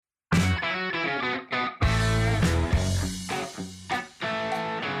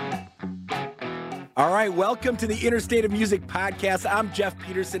All right, welcome to the Interstate of Music podcast. I'm Jeff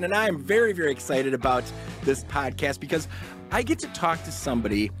Peterson, and I am very, very excited about this podcast because I get to talk to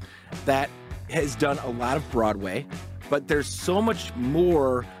somebody that has done a lot of Broadway, but there's so much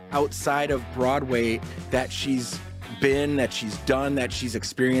more outside of Broadway that she's been, that she's done, that she's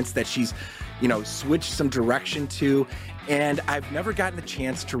experienced, that she's, switched some direction to. And I've never gotten the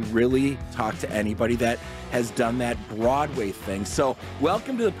chance to really talk to anybody that has done that Broadway thing. So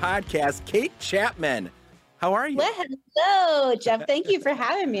welcome to the podcast, Kate Chapman. How are you? Well, hello, Jeff. Thank you for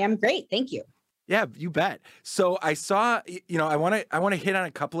having me. I'm great. Thank you. Yeah, you bet. So I saw, I want to hit on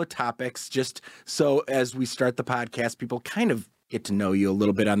a couple of topics just so as we start the podcast, people kind of get to know you a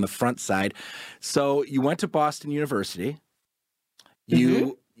little bit on the front side. So you went to Boston University.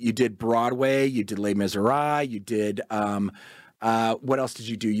 You did Broadway, you did Les Miserables, you did what else did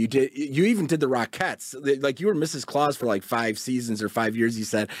you do? You even did the Rockettes. Like you were Mrs. Claus for like 5 seasons or 5 years, you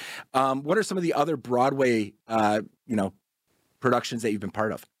said. What are some of the other Broadway productions that you've been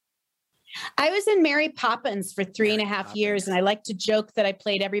part of? I was in Mary Poppins for 3.5 years, and I like to joke that I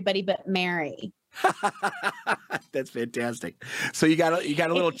played everybody but Mary. That's fantastic. So you got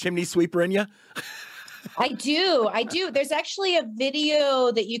a little chimney sweeper in you? I do. There's actually a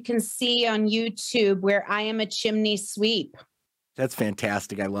video that you can see on YouTube where I am a chimney sweep. That's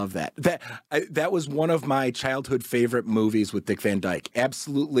fantastic. I love that. That was one of my childhood favorite movies with Dick Van Dyke.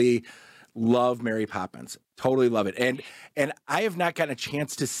 Absolutely love Mary Poppins. Totally love it. And I have not gotten a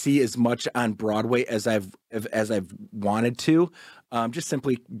chance to see as much on Broadway as I've wanted to. Just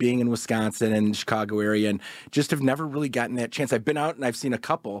simply being in Wisconsin and Chicago area, and just have never really gotten that chance. I've been out and I've seen a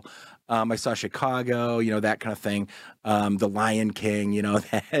couple. I saw Chicago, that kind of thing. The Lion King,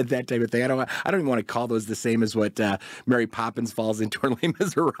 that type of thing. I don't even want to call those the same as what Mary Poppins falls into or Les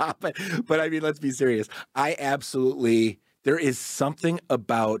Miserables. But I mean, let's be serious. There is something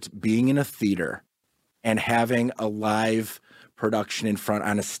about being in a theater and having a live production in front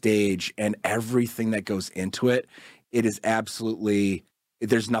on a stage and everything that goes into it. It is absolutely,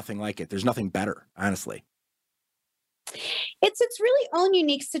 there's nothing like it. There's nothing better, honestly. It's its really own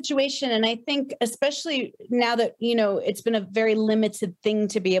unique situation. And I think especially now that, it's been a very limited thing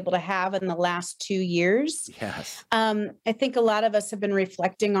to be able to have in the last 2 years. Yes. I think a lot of us have been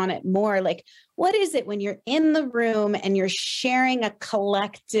reflecting on it more. Like, what is it when you're in the room and you're sharing a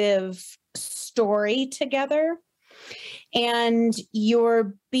collective story together and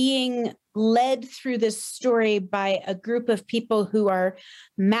you're being led through this story by a group of people who are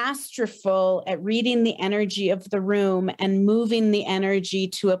masterful at reading the energy of the room and moving the energy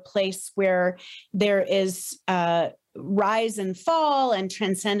to a place where there is rise and fall and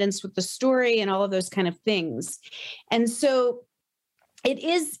transcendence with the story and all of those kind of things. And so it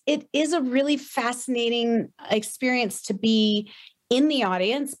is a really fascinating experience to be in the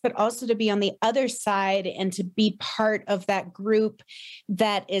audience, but also to be on the other side and to be part of that group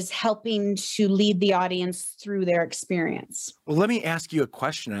that is helping to lead the audience through their experience. Well, let me ask you a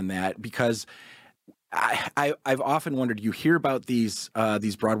question on that, because I've often wondered, you hear about these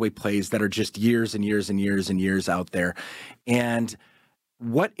Broadway plays that are just years and years and years and years out there. And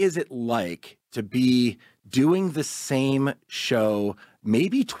what is it like to be doing the same show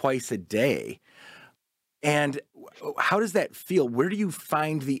maybe twice a day? And how does that feel? Where do you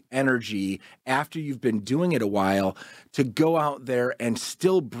find the energy after you've been doing it a while to go out there and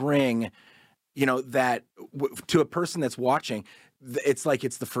still bring, that to a person that's watching? It's like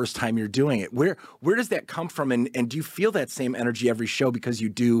it's the first time you're doing it. Where does that come from? And do you feel that same energy every show because you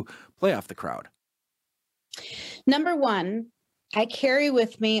do play off the crowd? Number one, I carry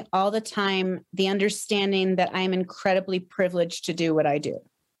with me all the time the understanding that I'm incredibly privileged to do what I do.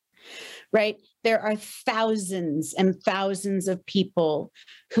 Right? There are thousands and thousands of people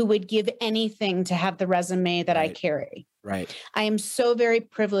who would give anything to have the resume that I carry. Right. I am so very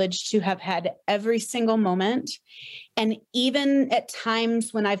privileged to have had every single moment. And even at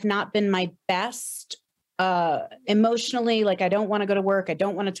times when I've not been my best emotionally, like I don't want to go to work, I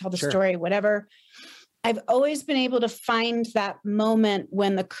don't want to tell the story, whatever. I've always been able to find that moment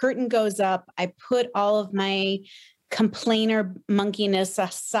when the curtain goes up, I put all of my complainer monkeyness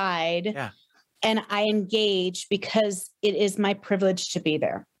aside and I engage because it is my privilege to be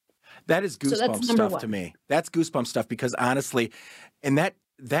there. That is goosebump stuff to me. That's goosebump stuff because honestly, and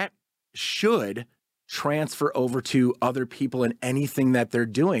that should transfer over to other people in anything that they're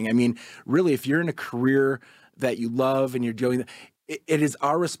doing. I mean, really, if you're in a career that you love and you're doing, it is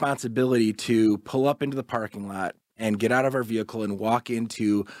our responsibility to pull up into the parking lot and get out of our vehicle and walk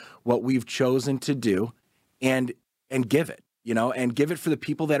into what we've chosen to do and give it, and give it for the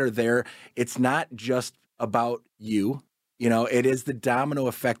people that are there. It's not just about you. You know, it is the domino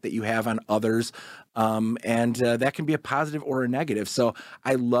effect that you have on others, and that can be a positive or a negative. So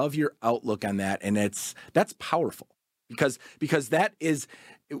I love your outlook on that, and that's powerful because that is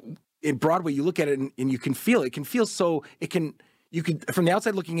in Broadway. You look at it and you can feel it. It can feel so. You can from the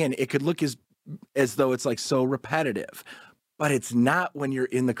outside looking in, it could look as though it's like so repetitive, but it's not when you're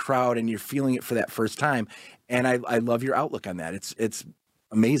in the crowd and you're feeling it for that first time. And I love your outlook on that. It's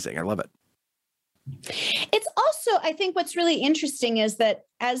amazing. I love it. It's also, I think what's really interesting is that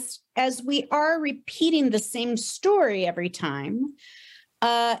as we are repeating the same story every time,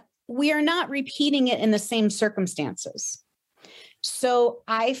 we are not repeating it in the same circumstances. So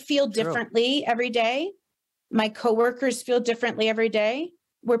I feel differently every day. My coworkers feel differently every day.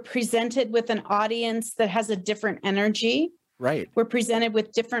 We're presented with an audience that has a different energy. Right. We're presented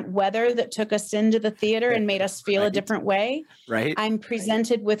with different weather that took us into the theater and made us feel a different way. Right. I'm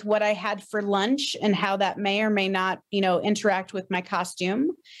presented with what I had for lunch and how that may or may not, interact with my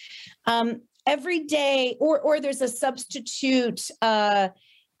costume. Every day, or there's a substitute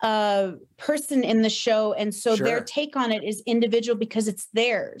person in the show. And so their take on it is individual because it's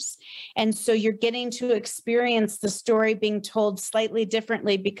theirs. And so you're getting to experience the story being told slightly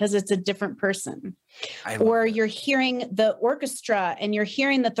differently because it's a different person. Or you're hearing the orchestra and you're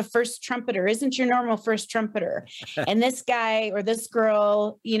hearing that the first trumpeter isn't your normal first trumpeter. And this guy or this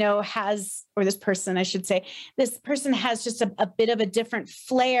girl, or this person, I should say, this person has just a bit of a different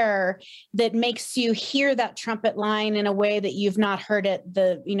flair that makes you hear that trumpet line in a way that you've not heard it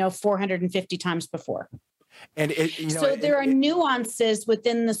 450 times before. And there are nuances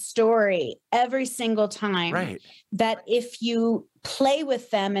within the story every single time, right, that if you play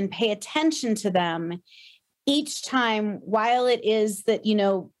with them and pay attention to them each time, while it is that,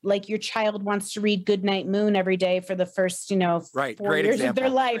 like your child wants to read Goodnight Moon every day for the first, 4 Great years example. of their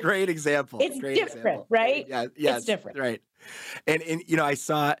life. Great example. It's Great different, example. right? Yeah, it's different. Right. And I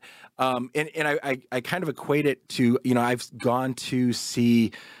saw it, and I kind of equate it to, I've gone to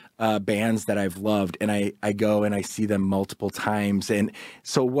see bands that I've loved, and I go and I see them multiple times. And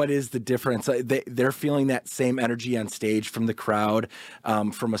so what is the difference? They're feeling that same energy on stage from the crowd,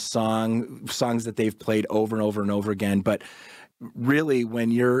 from songs that they've played over and over and over again. But really, when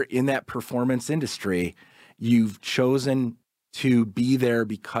you're in that performance industry, you've chosen to be there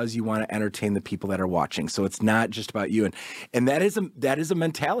because you want to entertain the people that are watching. So it's not just about you. And that is a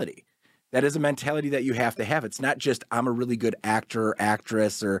mentality. That is a mentality that you have to have. It's not just I'm a really good actor or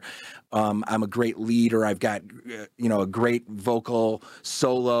actress, or I'm a great lead, or I've got a great vocal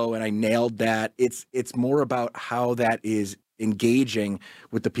solo and I nailed that. It's more about how that is engaging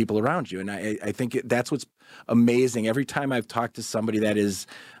with the people around you. And I think that's what's amazing. Every time I've talked to somebody that is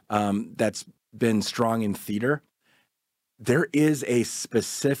that's been strong in theater, there is a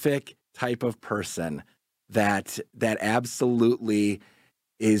specific type of person that absolutely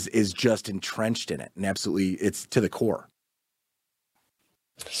is just entrenched in it, and absolutely it's to the core.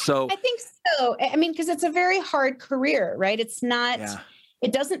 So I think so. I mean, because it's a very hard career, right? It's not,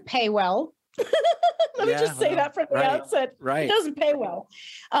 it doesn't pay well. Let me just say that from the outset. Right. It doesn't pay well.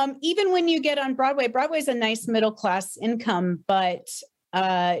 Even when you get on Broadway, Broadway's a nice middle-class income, but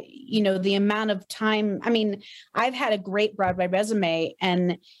the amount of time, I mean, I've had a great Broadway resume,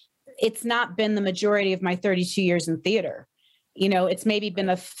 and it's not been the majority of my 32 years in theater. It's maybe been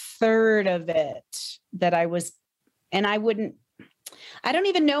a third of it that I was, and I don't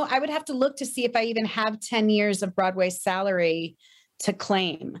even know. I would have to look to see if I even have 10 years of Broadway salary to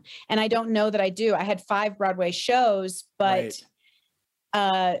claim. And I don't know that I do. I had 5 Broadway shows, but,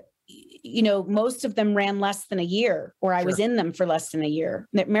 most of them ran less than a year, or I was in them for less than a year.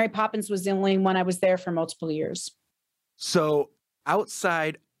 Mary Poppins was the only one I was there for multiple years. So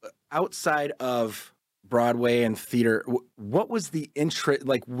outside of Broadway and theater, what was the interest?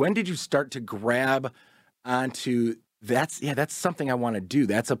 Like, when did you start to grab onto that's something I want to do.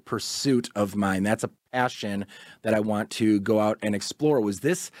 That's a pursuit of mine. That's a passion that I want to go out and explore. Was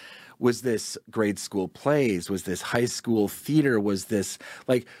this grade school plays? Was this high school theater? Was this,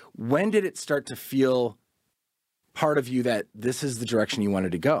 like, when did it start to feel part of you that this is the direction you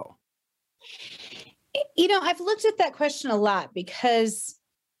wanted to go? I've looked at that question a lot because,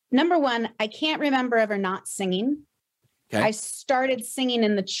 number one, I can't remember ever not singing. Okay. I started singing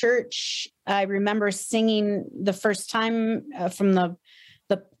in the church. I remember singing the first time from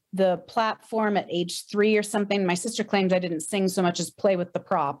the platform at age 3 or something. My sister claims I didn't sing so much as play with the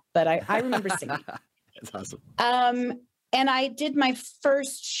prop, but I remember singing. That's awesome. And I did my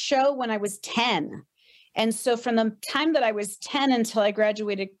first show when I was 10. And so from the time that I was 10 until I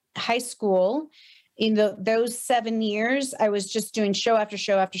graduated high school, in those 7 years, I was just doing show after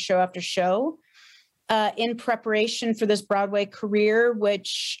show after show after show. in preparation for this Broadway career,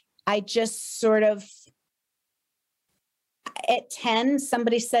 which I just sort of, at 10,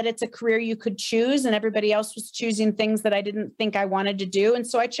 somebody said it's a career you could choose, and everybody else was choosing things that I didn't think I wanted to do. And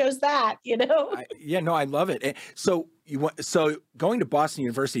so I chose that, you know? I love it. So going to Boston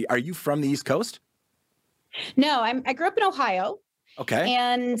University, are you from the East Coast? No, I grew up in Ohio. Okay.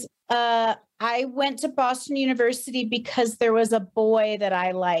 And I went to Boston University because there was a boy that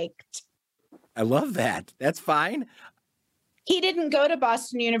I liked. I love that. That's fine. He didn't go to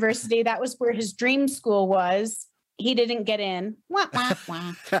Boston University. That was where his dream school was. He didn't get in. Wah, wah,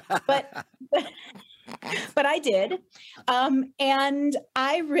 wah. But I did. And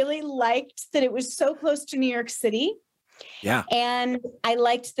I really liked that it was so close to New York City. Yeah. And I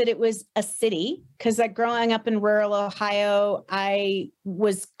liked that it was a city, because growing up in rural Ohio, I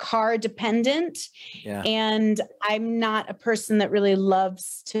was car dependent. Yeah. And I'm not a person that really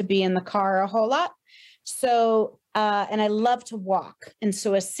loves to be in the car a whole lot. So, and I love to walk. And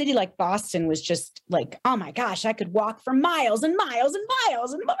so a city like Boston was just like, oh my gosh, I could walk for miles and miles and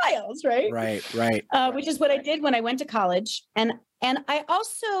miles and miles, right? Right. Which is what I did when I went to college. And I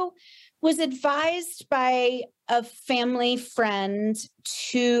also was advised by a family friend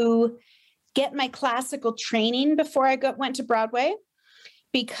to get my classical training before I went to Broadway,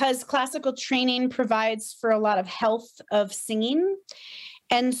 because classical training provides for a lot of health of singing.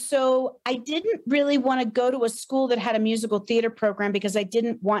 And so I didn't really want to go to a school that had a musical theater program, because I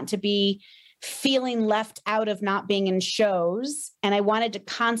didn't want to be feeling left out of not being in shows. And I wanted to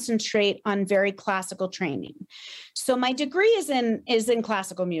concentrate on very classical training. So my degree is in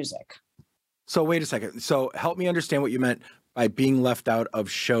classical music. So wait a second. So help me understand what you meant by being left out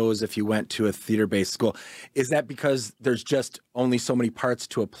of shows if you went to a theater-based school. Is that because there's just only so many parts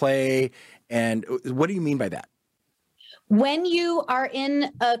to a play? And what do you mean by that? When you are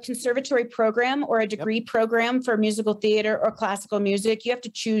in a conservatory program or a degree program for musical theater or classical music, you have to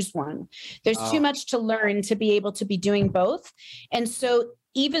choose one. There's too much to learn to be able to be doing both. And so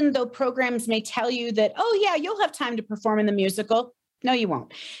even though programs may tell you that, oh yeah, you'll have time to perform in the musical, no, you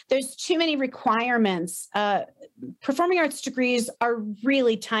won't. There's too many requirements. Performing arts degrees are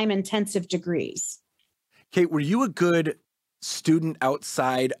really time-intensive degrees. Kate, were you a good student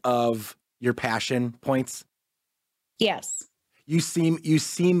outside of your passion points? Yes. You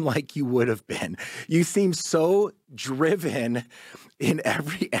seem like you would have been. You seem so driven in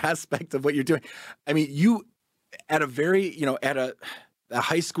every aspect of what you're doing. I mean, you at a very, at a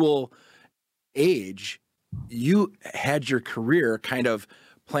high school age, you had your career kind of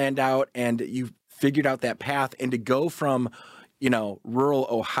planned out, and you figured out that path. And to go from, rural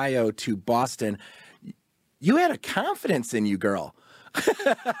Ohio to Boston, you had a confidence in you, girl.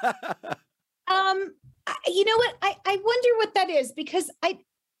 You know what? I wonder what that is, because I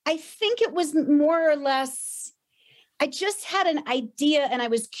think it was more or less, I just had an idea and I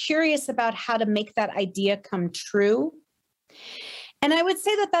was curious about how to make that idea come true. And I would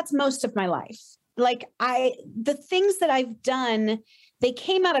say that that's most of my life. Like the things that I've done, they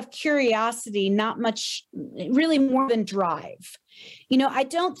came out of curiosity, not much, really more than drive. I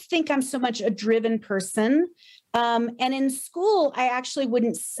don't think I'm so much a driven person. And in school, I actually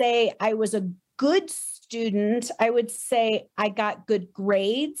wouldn't say I was a good student. I would say I got good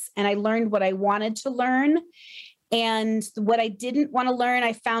grades and I learned what I wanted to learn. And what I didn't want to learn,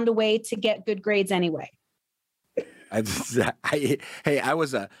 I found a way to get good grades anyway. I was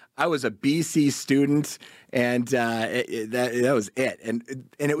a BC student, and that was it. And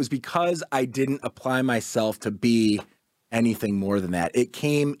it was because I didn't apply myself to be anything more than that. It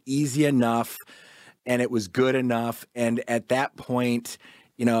came easy enough, and it was good enough. And at that point,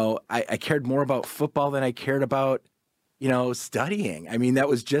 I cared more about football than I cared about, studying. I mean, that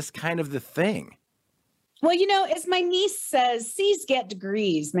was just kind of the thing. Well, as my niece says, C's get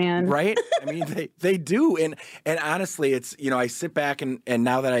degrees, man. Right? I mean, they do. And honestly, it's, I sit back and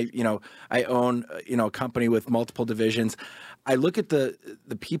now that I own, a company with multiple divisions, I look at the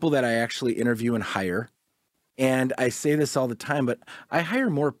people that I actually interview and hire. And I say this all the time, but I hire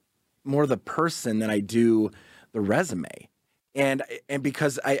more the person than I do the resume. And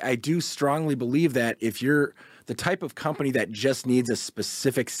because I do strongly believe that if you're the type of company that just needs a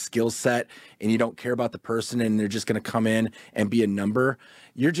specific skill set and you don't care about the person and they're just going to come in and be a number,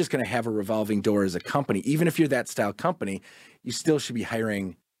 you're just going to have a revolving door as a company. Even if you're that style company, you still should be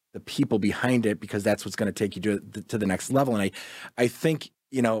hiring the people behind it, because that's what's going to take you to the next level. And I think,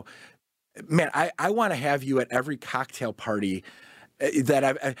 man, I want to have you at every cocktail party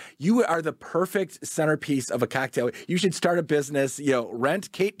that you are the perfect centerpiece of a cocktail. You should start a business,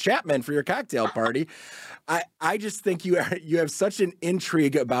 rent Kate Chapman for your cocktail party. I just think you have such an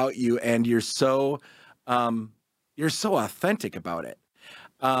intrigue about you, and you're so you're so authentic about it.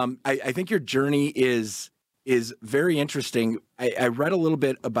 I think your journey is very interesting. I read a little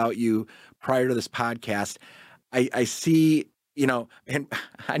bit about you prior to this podcast. I see, and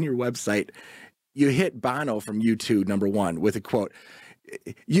on your website, you hit Bono from U2 #1 with a quote.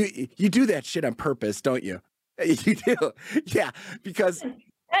 You do that shit on purpose, don't you? You do, yeah, because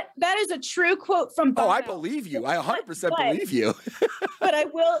that is a true quote from Bono. Oh, I believe you. I 100% believe you. but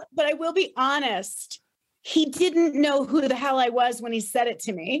I will be honest. He didn't know who the hell I was when he said it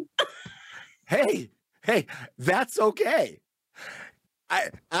to me. Hey, that's okay.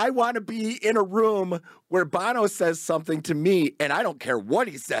 I want to be in a room where Bono says something to me, and I don't care what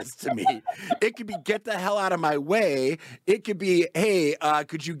he says to me. It could be, get the hell out of my way. It could be, hey,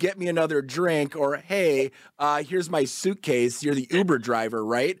 could you get me another drink? Or, hey, here's my suitcase. You're the Uber driver,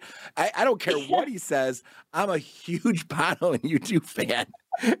 right? I don't care what he says. I'm a huge Bono and U2 fan.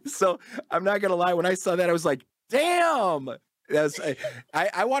 So I'm not going to lie. When I saw that, I was like, damn.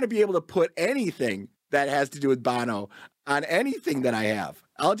 I want to be able to put anything that has to do with Bono on anything that I have.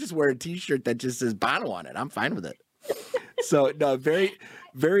 I'll just wear a t-shirt that just says Bono on it. I'm fine with it. So no, very,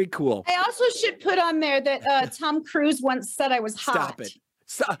 very cool. I also should put on there that Tom Cruise once said I was hot. Stop it.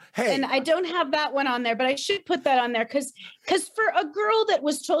 Hey. And I don't have that one on there, but I should put that on there because for a girl that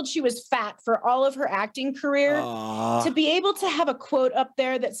was told she was fat for all of her acting career, to be able to have a quote up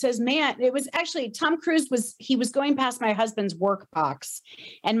there that says, man, it was actually Tom Cruise was going past my husband's work box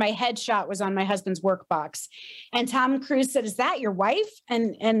and my headshot was on my husband's work box. And Tom Cruise said, is that your wife?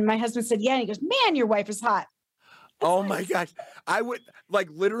 And my husband said, yeah. And he goes, man, your wife is hot. Oh my gosh. I would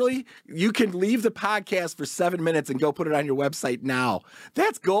literally, you can leave the podcast for 7 minutes and go put it on your website now.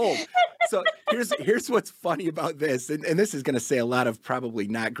 That's gold. So here's what's funny about this. And this is going to say a lot of probably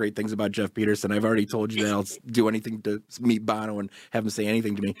not great things about Jeff Peterson. I've already told you that I'll do anything to meet Bono and have him say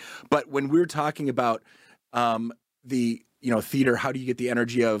anything to me. But when we were talking about the, theater, how do you get the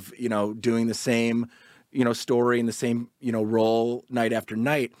energy of, doing the same, story and the same, role night after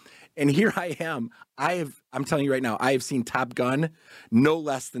night. And here I am. I'm telling you right now, I have seen Top Gun no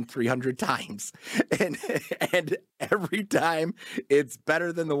less than 300 times. And every time it's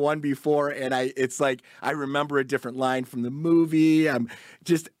better than the one before. And it's like, I remember a different line from the movie.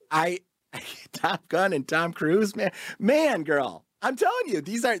 Top Gun and Tom Cruise, man, girl, I'm telling you,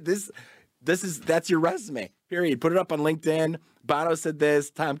 that's your resume, period. Put it up on LinkedIn. Bono said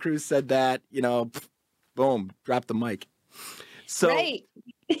this, Tom Cruise said that, boom, drop the mic. So, right.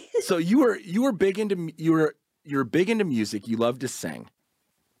 So you were big into you're big into music. You love to sing.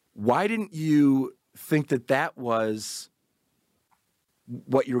 Why didn't you think that was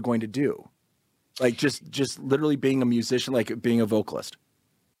what you were going to do? Like just literally being a musician, like being a vocalist.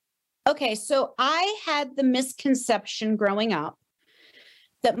 Okay, so I had the misconception growing up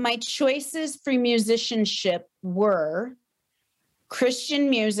that my choices for musicianship were Christian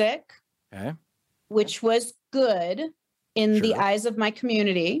music, okay, which was good in the eyes of my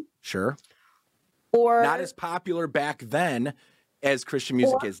community. Sure. Or not as popular back then as Christian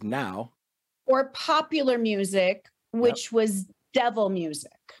music is now. Or popular music, which was devil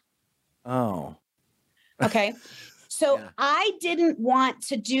music. Oh. Okay. So I didn't want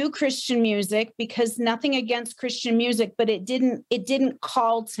to do Christian music because nothing against Christian music, but it didn't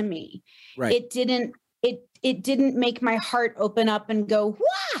call to me. Right. It didn't make my heart open up and go,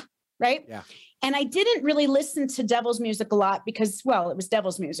 wah, right? Yeah. And I didn't really listen to devil's music a lot because, well, it was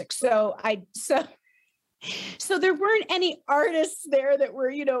devil's music. So there weren't any artists there that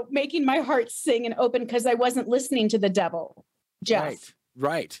were, making my heart sing and open because I wasn't listening to the devil, Jeff.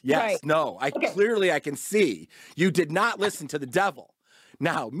 Right. Yes. Right. No, clearly I can see you did not listen to the devil.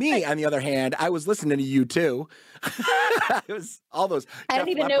 Now, me, on the other hand, I was listening to you too. It was all those. I didn't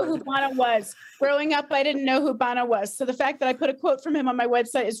even know who Bono was. Growing up, I didn't know who Bono was. So the fact that I put a quote from him on my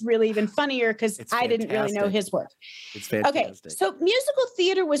website is really even funnier because I didn't really know his work. It's fantastic. Okay, so musical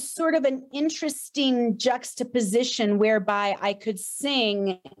theater was sort of an interesting juxtaposition whereby I could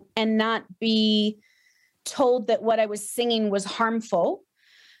sing and not be told that what I was singing was harmful.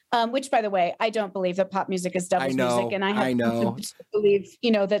 Which, by the way, I don't believe that pop music is devil's music, and I have to believe,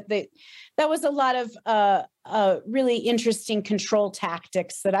 that was a lot of really interesting control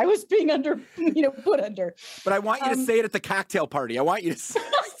tactics that I was being put under. But I want you to say it at the cocktail party. I want you to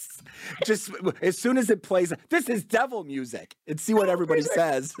just as soon as it plays, this is devil music, and see what everybody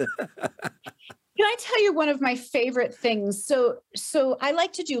says. Can I tell you one of my favorite things? So I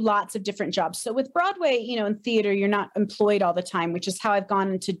like to do lots of different jobs. So with Broadway, in theater, you're not employed all the time, which is how I've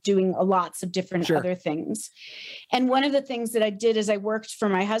gone into doing lots of different other things. And one of the things that I did is I worked for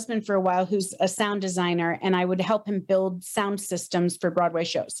my husband for a while, who's a sound designer, and I would help him build sound systems for Broadway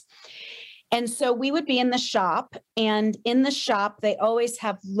shows. And so we would be in the shop, and in the shop, they always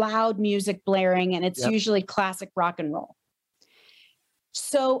have loud music blaring, and it's Yep. usually classic rock and roll.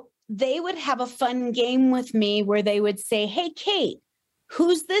 So they would have a fun game with me where they would say, "Hey, Kate,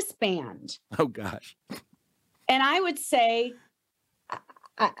 who's this band?" Oh gosh. And I would say,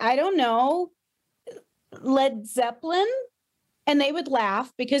 I don't know, Led Zeppelin. And they would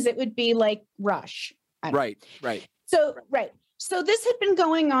laugh because it would be like Rush. Right. So this had been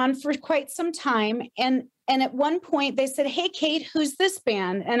going on for quite some time. And at one point they said, "Hey, Kate, who's this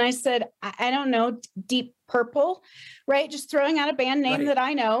band?" And I said, I don't know, Deep Purple, right? Just throwing out a band name that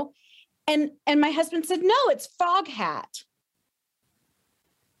I know. And my husband said, "No, it's Foghat."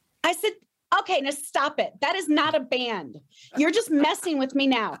 I said, "Okay, now stop it. That is not a band. You're just messing with me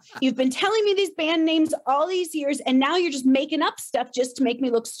now. You've been telling me these band names all these years, and now you're just making up stuff just to make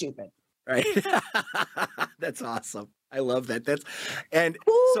me look stupid." Right. That's awesome. I love that.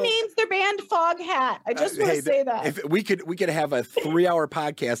 Who names their band Foghat? I just want to say that. If we could have a 3-hour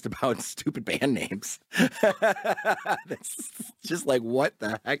podcast about stupid band names. That's just like, what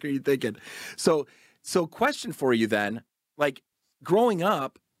the heck are you thinking? So question for you then, like growing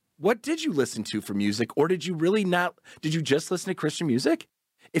up, what did you listen to for music, or did you really not? Did you just listen to Christian music?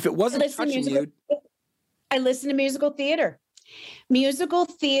 If it wasn't touching you, I listened to musical theater. Musical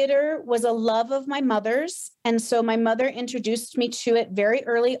theater was a love of my mother's, and so my mother introduced me to it very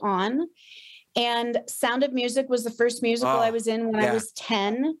early on. And Sound of Music was the first musical I was in when I was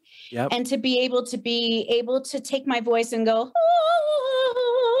 10. Yep. And to be able to take my voice and go,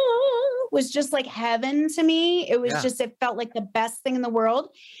 was just like heaven to me. It was just, it felt like the best thing in the world.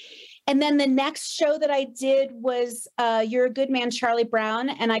 And then the next show that I did was You're a Good Man, Charlie Brown.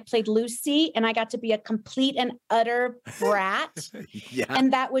 And I played Lucy, and I got to be a complete and utter brat.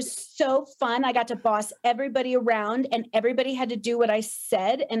 And that was so fun. I got to boss everybody around, and everybody had to do what I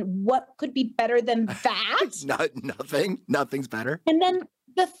said. And what could be better than that? Nothing's better. And then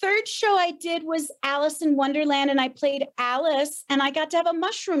the third show I did was Alice in Wonderland, and I played Alice, and I got to have a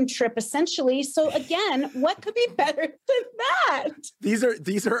mushroom trip essentially. So again, what could be better than that?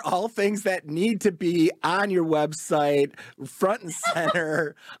 These are all things that need to be on your website, front and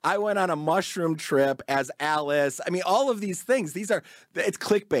center. I went on a mushroom trip as Alice. I mean, all of these things, it's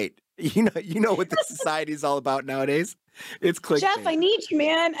clickbait. You know what this society is all about nowadays. It's clickbait. Jeff, I need you,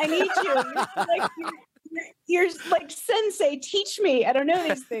 man. I need you. You're like sensei, teach me. I don't know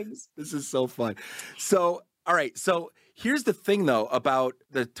these things. This is so fun. So, all right. So here's the thing though, about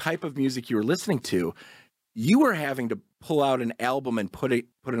the type of music you were listening to. You were having to pull out an album and put it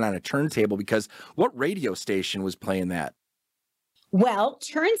on a turntable, because what radio station was playing that? Well,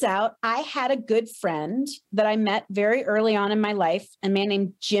 turns out I had a good friend that I met very early on in my life, a man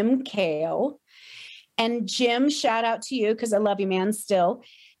named Jim Kao. And Jim, shout out to you, because I love you, man, still.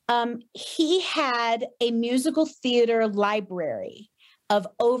 He had a musical theater library of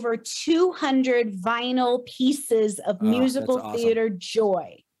over 200 vinyl pieces of musical theater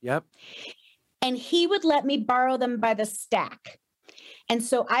joy. Yep. And he would let me borrow them by the stack. And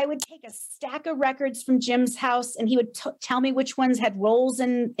so I would take a stack of records from Jim's house, and he would tell me which ones had roles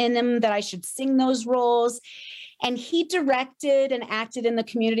in them, that I should sing those roles. And he directed and acted in the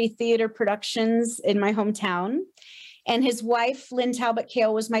community theater productions in my hometown. And his wife, Lynn Talbot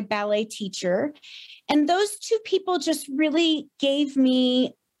Kale, was my ballet teacher. And those two people just really gave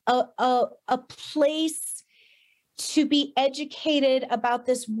me a place to be educated about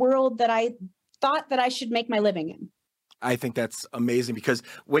this world that I thought that I should make my living in. I think that's amazing, because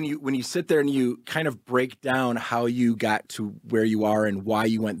when you sit there and you kind of break down how you got to where you are and why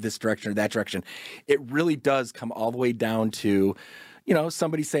you went this direction or that direction, it really does come all the way down to,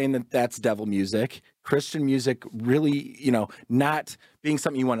 somebody saying that that's devil music, Christian music, really, not being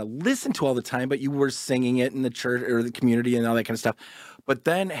something you want to listen to all the time, but you were singing it in the church or the community and all that kind of stuff. But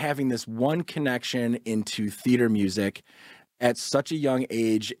then having this one connection into theater music at such a young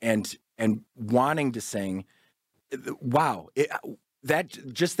age and wanting to sing. Wow.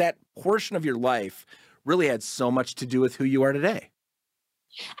 That portion of your life really had so much to do with who you are today.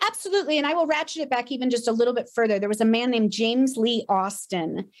 Absolutely. And I will ratchet it back even just a little bit further. There was a man named James Lee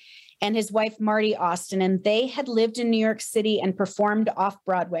Austin and his wife, Marty Austin, and they had lived in New York City and performed off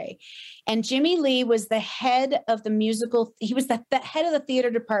Broadway. And Jimmy Lee was the head of the musical. He was the head of the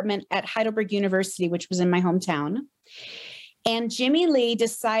theater department at Heidelberg University, which was in my hometown. And Jimmy Lee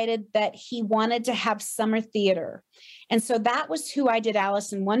decided that he wanted to have summer theater. And so that was who I did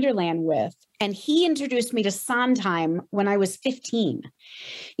Alice in Wonderland with. And he introduced me to Sondheim when I was 15.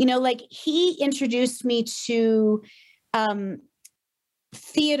 He introduced me to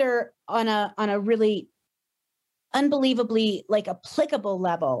theater on a really unbelievably like applicable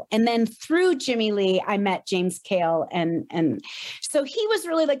level. And then through Jimmy Lee, I met James Cale. And so he was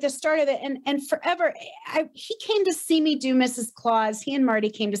really like the start of it. And forever, he came to see me do Mrs. Claus. He and Marty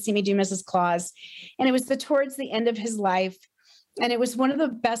came to see me do Mrs. Claus. And it was towards the end of his life. And it was one of the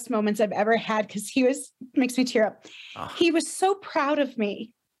best moments I've ever had because makes me tear up. Oh. He was so proud of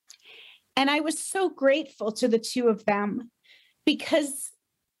me. And I was so grateful to the two of them because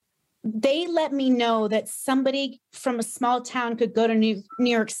they let me know that somebody from a small town could go to New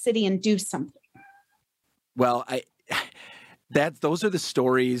York City and do something. Well, those are the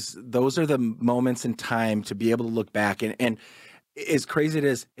stories. Those are the moments in time to be able to look back. And as crazy it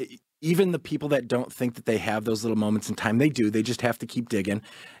is, even the people that don't think that they have those little moments in time, they do. They just have to keep digging.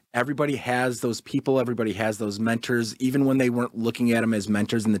 Everybody has those people. Everybody has those mentors. Even when they weren't looking at them as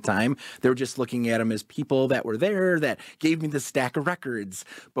mentors in the time, they were just looking at them as people that were there that gave me the stack of records.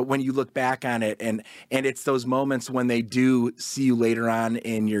 But when you look back on it, and it's those moments when they do see you later on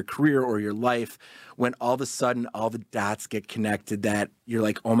in your career or your life, when all of a sudden all the dots get connected that you're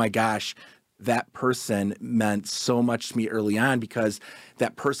like, oh my gosh, that person meant so much to me early on because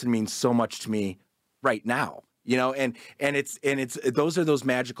that person means so much to me right now. You know, and it's those are those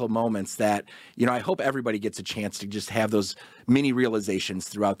magical moments that, you know, I hope everybody gets a chance to just have those mini realizations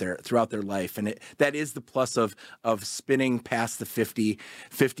throughout their life. And that is the plus of spinning past the 50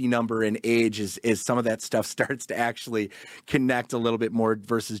 number in age is some of that stuff starts to actually connect a little bit more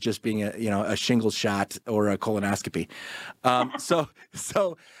versus just being a shingle shot or a colonoscopy.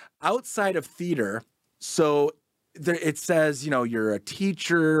 So outside of theater, it says, you know, you're a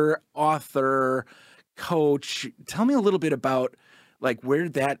teacher, author, coach. Tell me a little bit about like where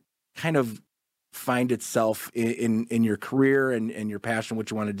did that kind of find itself in your career and your passion,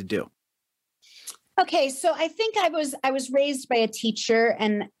 what you wanted to do? Okay, so I think I was raised by a teacher,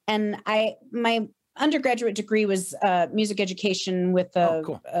 and my undergraduate degree was music education with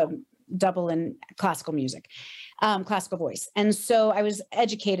a double in classical music, classical voice, and so I was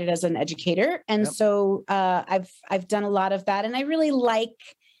educated as an educator, and so I've done a lot of that, and I really like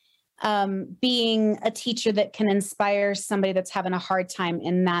being a teacher that can inspire somebody that's having a hard time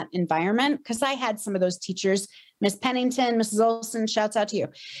in that environment. Because I had some of those teachers, Miss Pennington, Mrs. Olson, shouts out to you.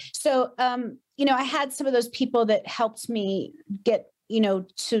 So, I had some of those people that helped me get,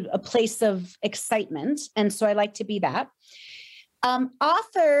 to a place of excitement. And so I like to be that.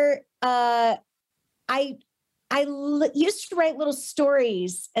 Author, I used to write little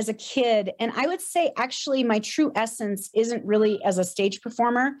stories as a kid. And I would say, actually, my true essence isn't really as a stage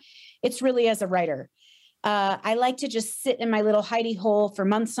performer. It's really as a writer. I like to just sit in my little hidey hole for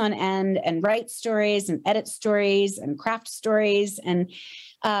months on end and write stories and edit stories and craft stories. And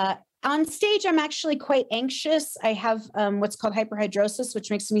on stage, I'm actually quite anxious. I have what's called hyperhidrosis,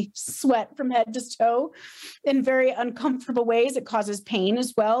 which makes me sweat from head to toe in very uncomfortable ways. It causes pain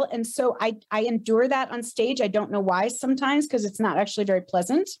as well. And so I endure that on stage. I don't know why sometimes, because it's not actually very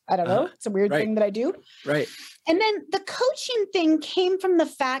pleasant. I don't know. It's a weird thing that I do. Right. And then the coaching thing came from the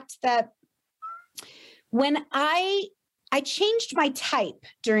fact that when I changed my type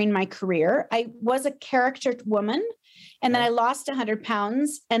during my career, I was a character woman. And then I lost 100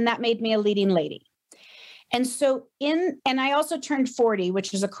 pounds, and that made me a leading lady. And so and I also turned 40,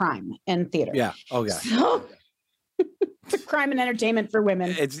 which is a crime in theater. Yeah. Oh, yeah. So it's a crime and entertainment for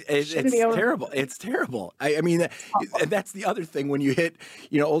women. It's terrible. It's terrible. I mean, that's the other thing. When you hit,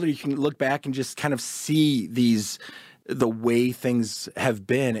 older, you can look back and just kind of see the way things have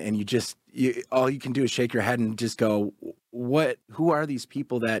been. And all you can do is shake your head and just go, who are these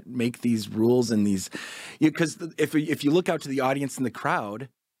people that make these rules and these, because if you look out to the audience and the crowd,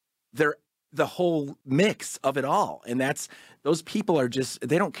 they're the whole mix of it all. And those people are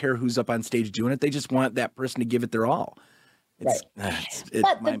they don't care who's up on stage doing it. They just want that person to give it their all. But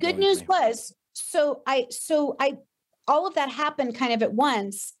the good news was, so I all of that happened kind of at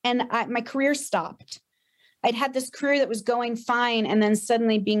once, and my career stopped. I'd had this career that was going fine, and then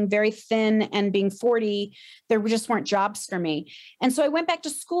suddenly being very thin and being 40, there just weren't jobs for me. And so I went back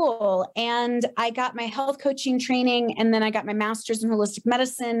to school and I got my health coaching training, and then I got my master's in holistic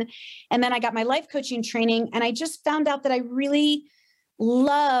medicine, and then I got my life coaching training. And I just found out that I really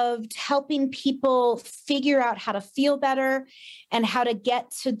loved helping people figure out how to feel better and how to get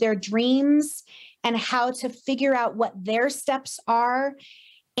to their dreams and how to figure out what their steps are.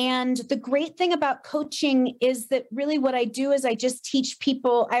 And the great thing about coaching is that really what I do is I just teach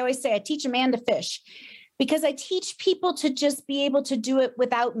people. I always say I teach a man to fish, because I teach people to just be able to do it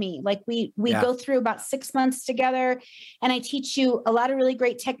without me. Like we go through about 6 months together, and I teach you a lot of really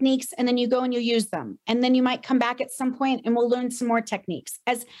great techniques, and then you go and you use them. And then you might come back at some point and we'll learn some more techniques.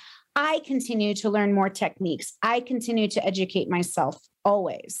 As I continue to learn more techniques. I continue to educate myself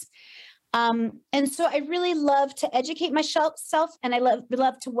always. And so I really love to educate myself, and I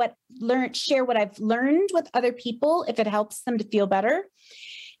love to share what I've learned with other people if it helps them to feel better.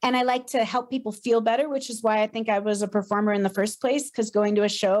 And I like to help people feel better, which is why I think I was a performer in the first place, because going to a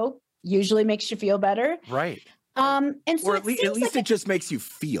show usually makes you feel better. Right. And so or at least it just makes you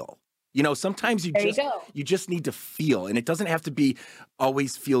feel. You know, sometimes you just need to feel, and it doesn't have to be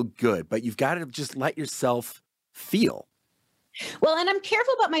always feel good, but you've got to just let yourself feel. Well, and I'm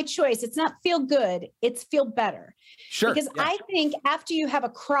careful about my choice. It's not feel good, it's feel better. Sure. Because I think after you have a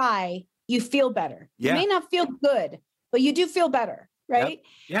cry, you feel better. Yeah. You may not feel good, but you do feel better, right? Yep.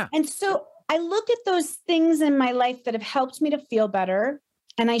 Yeah. And so I look at those things in my life that have helped me to feel better,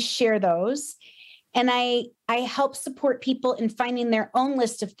 and I share those. And I help support people in finding their own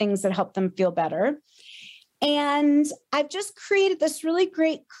list of things that help them feel better. And I've just created this really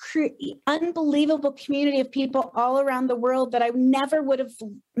great, unbelievable community of people all around the world that I never would have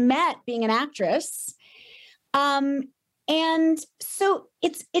met being an actress. And so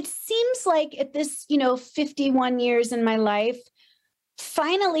it seems like at this, 51 years in my life,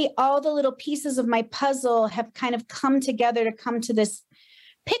 finally, all the little pieces of my puzzle have kind of come together to come to this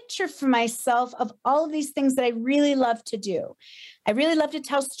picture for myself of all of these things that I really love to do. I really love to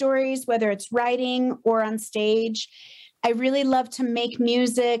tell stories, whether it's writing or on stage. I really love to make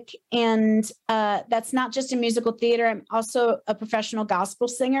music. And that's not just in musical theater. I'm also a professional gospel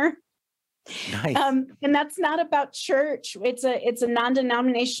singer. Nice. And that's not about church. It's a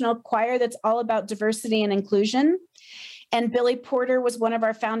non-denominational choir that's all about diversity and inclusion. And Billy Porter was one of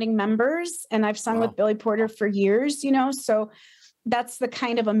our founding members. And I've sung with Billy Porter for years, so that's the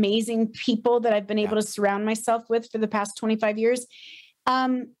kind of amazing people that I've been able to surround myself with for the past 25 years.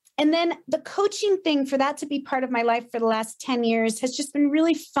 And then the coaching thing, for that to be part of my life for the last 10 years, has just been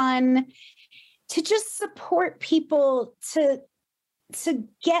really fun to just support people to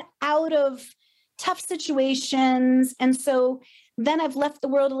get out of tough situations. And so then I've left the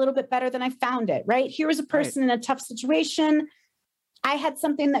world a little bit better than I found it, right? Here was a person in a tough situation. I had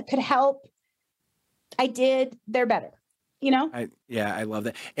something that could help. I did. They're better. I love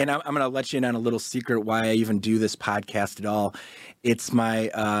that. And I'm going to let you in on a little secret why I even do this podcast at all. It's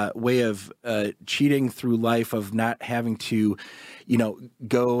my way of cheating through life, of not having to,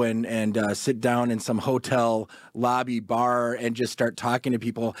 go and sit down in some hotel lobby bar and just start talking to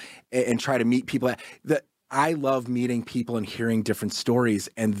people and try to meet people. I love meeting people and hearing different stories.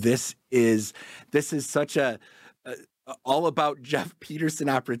 And this is such a all about Jeff Peterson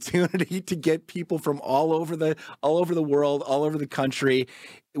opportunity to get people from all over the world, all over the country,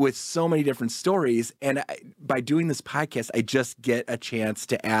 with so many different stories. And by doing this podcast, I just get a chance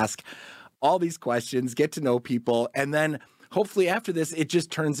to ask all these questions, get to know people, and then hopefully after this, it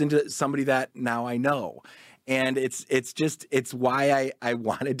just turns into somebody that now I know. And it's why I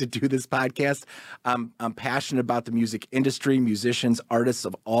wanted to do this podcast. I'm passionate about the music industry, musicians, artists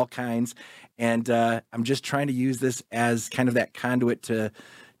of all kinds. And I'm just trying to use this as kind of that conduit to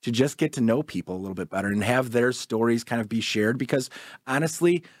just get to know people a little bit better and have their stories kind of be shared. Because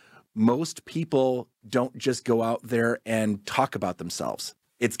honestly, most people don't just go out there and talk about themselves.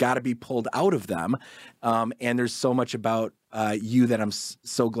 It's got to be pulled out of them. And there's so much about you that I'm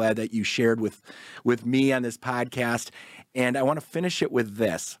so glad that you shared with me on this podcast. And I want to finish it with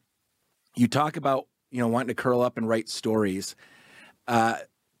this. You talk about, wanting to curl up and write stories.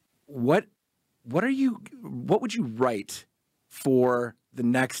 What would you write for the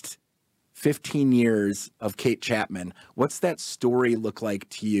next 15 years of Kate Chapman? What's that story look like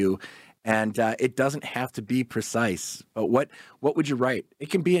to you? And it doesn't have to be precise, but what would you write? It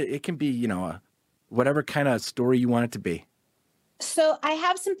can be, whatever kind of story you want it to be. So I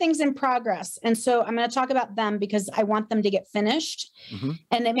have some things in progress. And so I'm going to talk about them because I want them to get finished. Mm-hmm.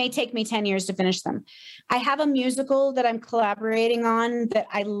 And it may take me 10 years to finish them. I have a musical that I'm collaborating on that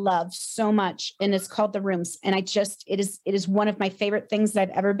I love so much. And it's called The Rooms. And it is one of my favorite things that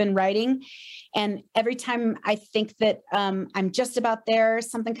I've ever been writing. And every time I think that I'm just about there,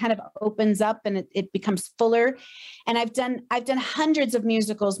 something kind of opens up and it becomes fuller. And I've done hundreds of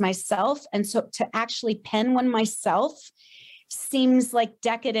musicals myself. And so to actually pen one myself seems like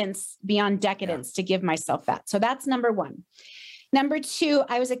decadence beyond decadence to give myself that. So that's number one. Number two,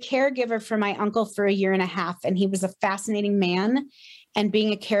 I was a caregiver for my uncle for a year and a half, and he was a fascinating man. And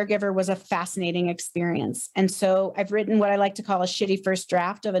being a caregiver was a fascinating experience. And so I've written what I like to call a shitty first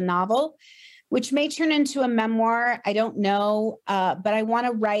draft of a novel, which may turn into a memoir. I don't know, but I want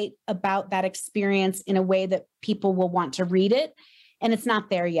to write about that experience in a way that people will want to read it. And it's not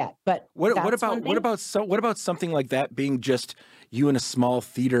there yet, but what about something like that being just you in a small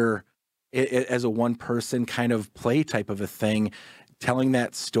theater as a one person kind of play type of a thing, telling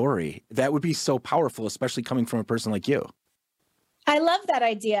that story. That would be so powerful, especially coming from a person like you. I love that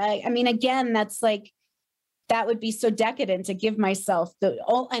idea. I mean, again, that's like, that would be so decadent to give myself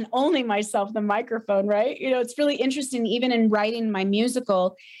and only myself the microphone, right? You know, it's really interesting. Even in writing my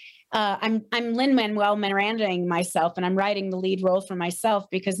musical, I'm Lin-Manuel Mirandaing myself, and I'm writing the lead role for myself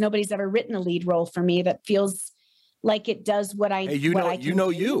because nobody's ever written a lead role for me that feels like it does what I. Hey, you know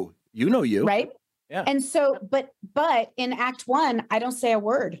you, right? Yeah. And so, but in Act 1, I don't say a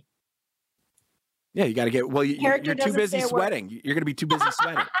word. Yeah, you got to get. Well, you're too busy sweating. You're going to be too busy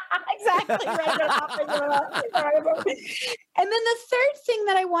sweating. Exactly right. And then the third thing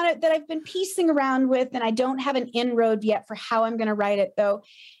that I've been piecing around with, and I don't have an inroad yet for how I'm going to write it though,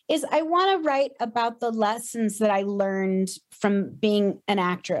 is I want to write about the lessons that I learned from being an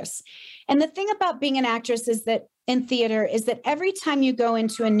actress. And the thing about being an actress is that in theater is that every time you go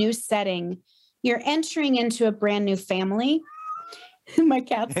into a new setting, you're entering into a brand new family. My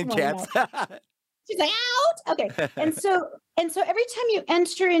cat's She's like, out. Okay. And so every time you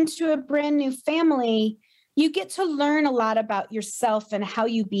enter into a brand new family, you get to learn a lot about yourself and how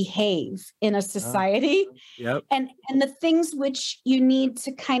you behave in a society. Yep. And the things which you need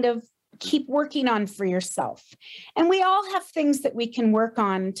to kind of keep working on for yourself. And we all have things that we can work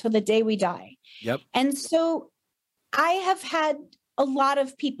on till the day we die. Yep. And so I have had a lot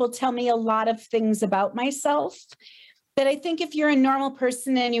of people tell me a lot of things about myself that I think if you're a normal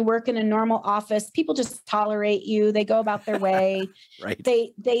person and you work in a normal office, people just tolerate you. They go about their way. Right.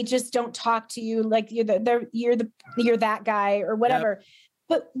 They just don't talk to you like you're that guy or whatever. Yep.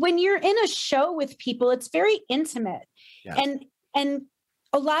 But when you're in a show with people, it's very intimate. Yes. And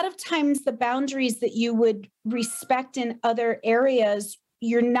a lot of times the boundaries that you would respect in other areas,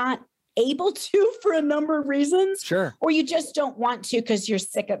 you're not able to for a number of reasons. Sure. Or you just don't want to because you're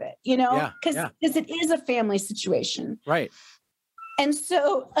sick of it, you know, because it is a family situation. Right. And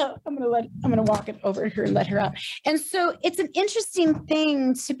so I'm going to walk it over to her and let her out. And so it's an interesting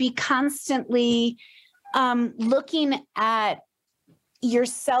thing to be constantly looking at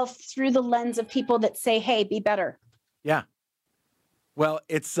yourself through the lens of people that say, hey, be better. Yeah. Well,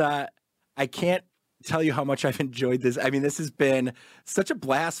 it's, I can't tell you how much I've enjoyed this. I mean, this has been such a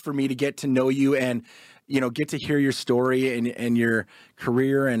blast for me to get to know you and, you know, get to hear your story and your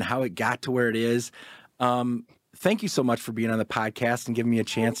career and how it got to where it is. Thank you so much for being on the podcast and giving me a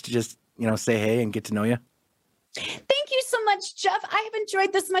chance to just, you know, say hey and get to know you. Thank you so much, Jeff. I have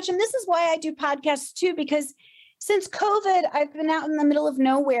enjoyed this much. And this is why I do podcasts too, because since COVID, I've been out in the middle of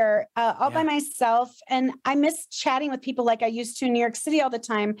nowhere all by myself, and I miss chatting with people like I used to in New York City all the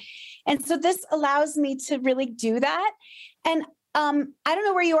time. And so this allows me to really do that. And I don't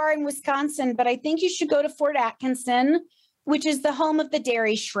know where you are in Wisconsin, but I think you should go to Fort Atkinson, which is the home of the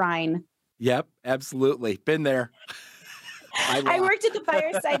Dairy Shrine. Yep, absolutely. Been there. I worked at the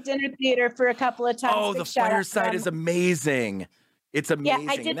Fireside Dinner Theater for a couple of times. Oh, the Fireside is amazing. It's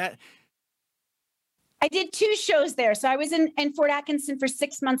amazing. Yeah, I did 2 shows there. So I was in Fort Atkinson for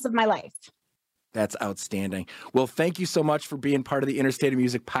 6 months of my life. That's outstanding. Well, thank you so much for being part of the Interstate of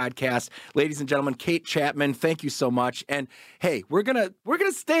Music podcast. Ladies and gentlemen, Kate Chapman, thank you so much. And hey, we're gonna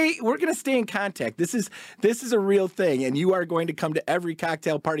stay in contact. This is a real thing, and you are going to come to every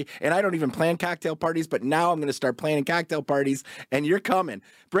cocktail party. And I don't even plan cocktail parties, but now I'm gonna start planning cocktail parties, and you're coming.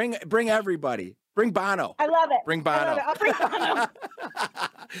 Bring everybody. Bring Bono. I love it. Bring Bono. I'll bring Bono.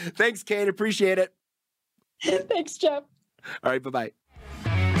 Thanks, Kate. Appreciate it. Thanks, Jeff. All right, bye-bye.